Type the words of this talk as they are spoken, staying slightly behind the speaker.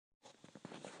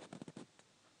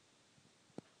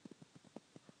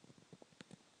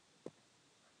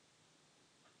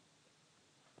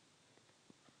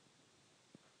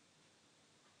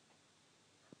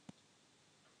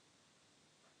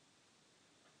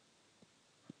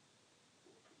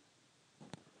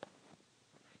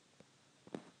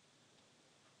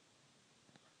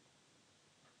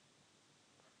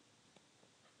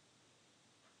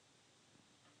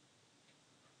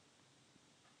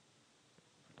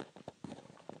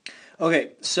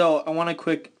Okay, so I want to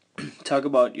quick talk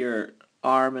about your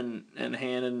arm and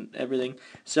hand and everything.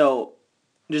 So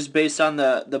just based on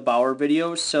the Bauer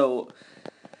video, so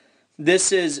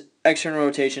this is external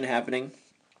rotation happening.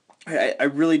 I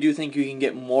really do think you can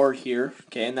get more here,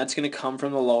 okay, and that's going to come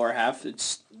from the lower half.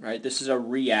 It's right. This is a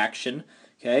reaction,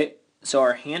 okay. So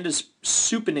our hand is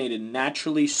supinated,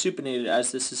 naturally supinated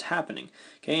as this is happening,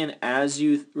 okay. And as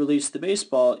you release the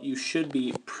baseball, you should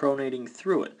be pronating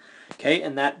through it, okay.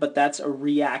 But that's a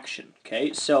reaction,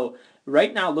 okay. So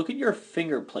right now, look at your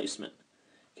finger placement,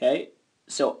 okay.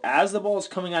 So as the ball is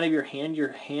coming out of your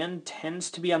hand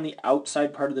tends to be on the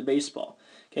outside part of the baseball.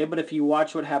 Okay, but if you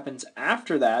watch what happens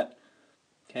after that,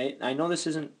 okay, I know this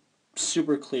isn't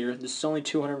super clear. This is only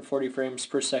 240 frames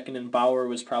per second, and Bauer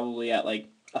was probably at like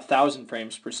 1,000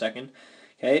 frames per second.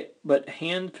 Okay, but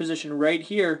hand position right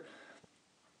here,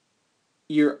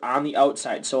 you're on the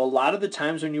outside. So a lot of the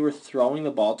times when you were throwing the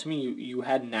ball to me, you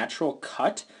had natural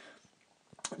cut.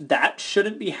 That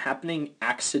shouldn't be happening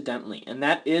accidentally, and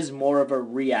that is more of a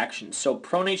reaction. So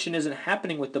pronation isn't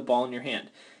happening with the ball in your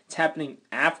hand. It's happening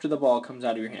after the ball comes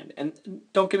out of your hand. And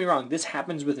don't get me wrong, this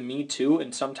happens with me too,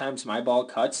 and sometimes my ball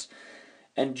cuts.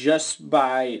 And just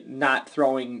by not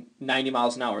throwing 90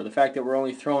 miles an hour, the fact that we're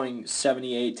only throwing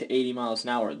 78 to 80 miles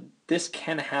an hour, this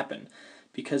can happen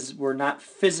because we're not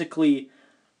physically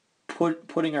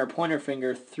putting our pointer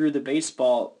finger through the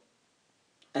baseball,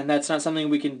 and that's not something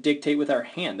we can dictate with our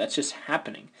hand. That's just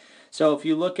happening. So if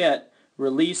you look at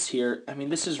release here, I mean,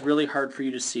 this is really hard for you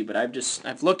to see, but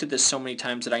I've looked at this so many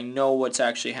times that I know what's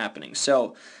actually happening.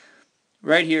 So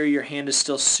right here, your hand is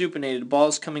still supinated. Ball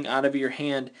is coming out of your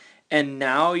hand, and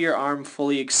now your arm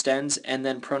fully extends, and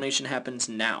then pronation happens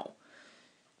now.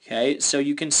 Okay, so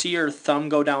you can see your thumb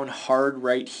go down hard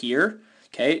right here.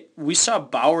 Okay, we saw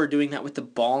Bauer doing that with the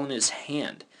ball in his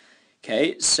hand.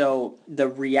 Okay, so the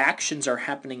reactions are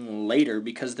happening later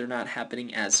because they're not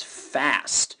happening as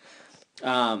fast.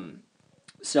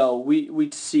 So we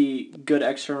see good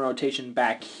external rotation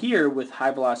back here with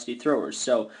high velocity throwers.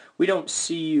 So we don't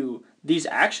see these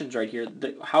actions right here,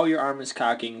 how your arm is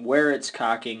cocking, where it's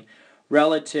cocking,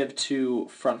 relative to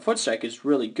front foot strike is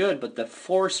really good, but the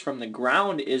force from the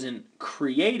ground isn't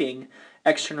creating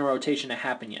external rotation to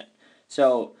happen yet.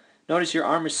 So notice your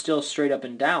arm is still straight up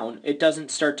and down. It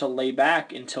doesn't start to lay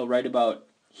back until right about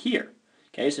here.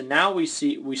 Okay, so now we're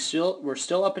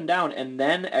still up and down, and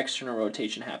then external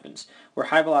rotation happens. Where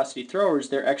high velocity throwers,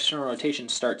 their external rotation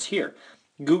starts here.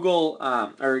 Go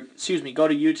to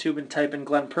YouTube and type in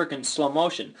Glenn Perkins slow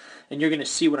motion, and you're going to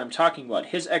see what I'm talking about.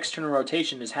 His external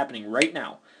rotation is happening right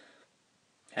now.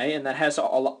 Okay, and that has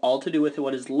all to do with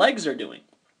what his legs are doing.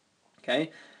 Okay,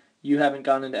 you haven't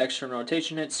gone into external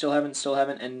rotation yet, still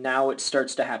haven't, and now it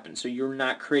starts to happen. So you're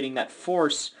not creating that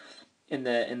force in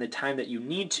the time that you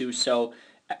need to. So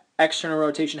external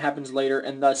rotation happens later,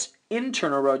 and thus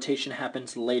internal rotation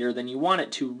happens later than you want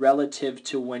it to relative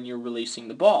to when you're releasing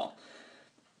the ball.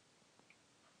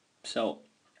 So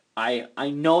I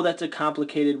know that's a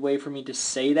complicated way for me to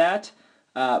say that,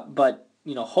 but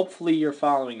hopefully you're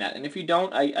following that. And if you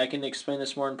don't, I can explain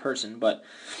this more in person. But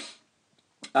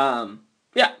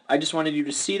yeah, I just wanted you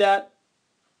to see that.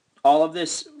 All of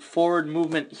this forward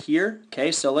movement here. Okay,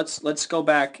 so let's go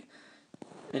back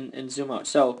and zoom out.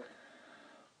 So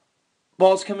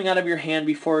ball's coming out of your hand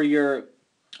before your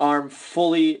arm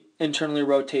fully internally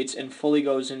rotates and fully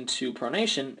goes into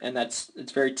pronation, and it's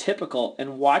very typical.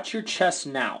 And watch your chest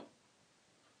now.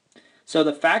 So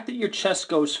the fact that your chest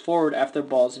goes forward after the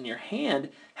ball's in your hand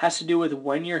has to do with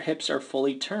when your hips are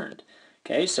fully turned.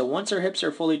 Okay, so once our hips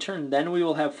are fully turned, then we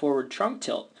will have forward trunk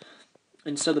tilt.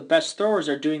 And so the best throwers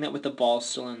are doing that with the ball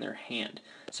still in their hand.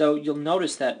 So you'll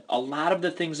notice that a lot of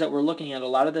the things that we're looking at, a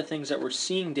lot of the things that we're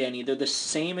seeing, Danny, they're the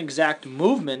same exact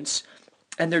movements,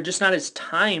 and they're just not as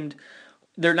timed.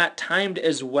 They're not timed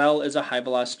as well as a high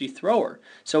velocity thrower.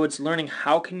 So it's learning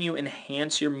how can you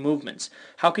enhance your movements.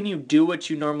 How can you do what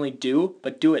you normally do,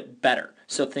 but do it better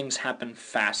so things happen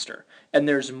faster. And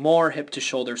there's more hip to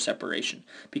shoulder separation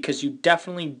because you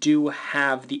definitely do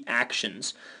have the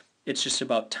actions. It's just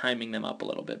about timing them up a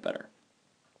little bit better.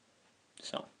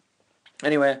 So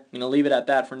anyway, I'm going to leave it at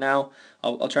that for now.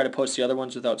 I'll try to post the other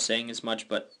ones without saying as much,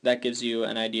 but that gives you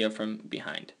an idea from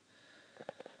behind.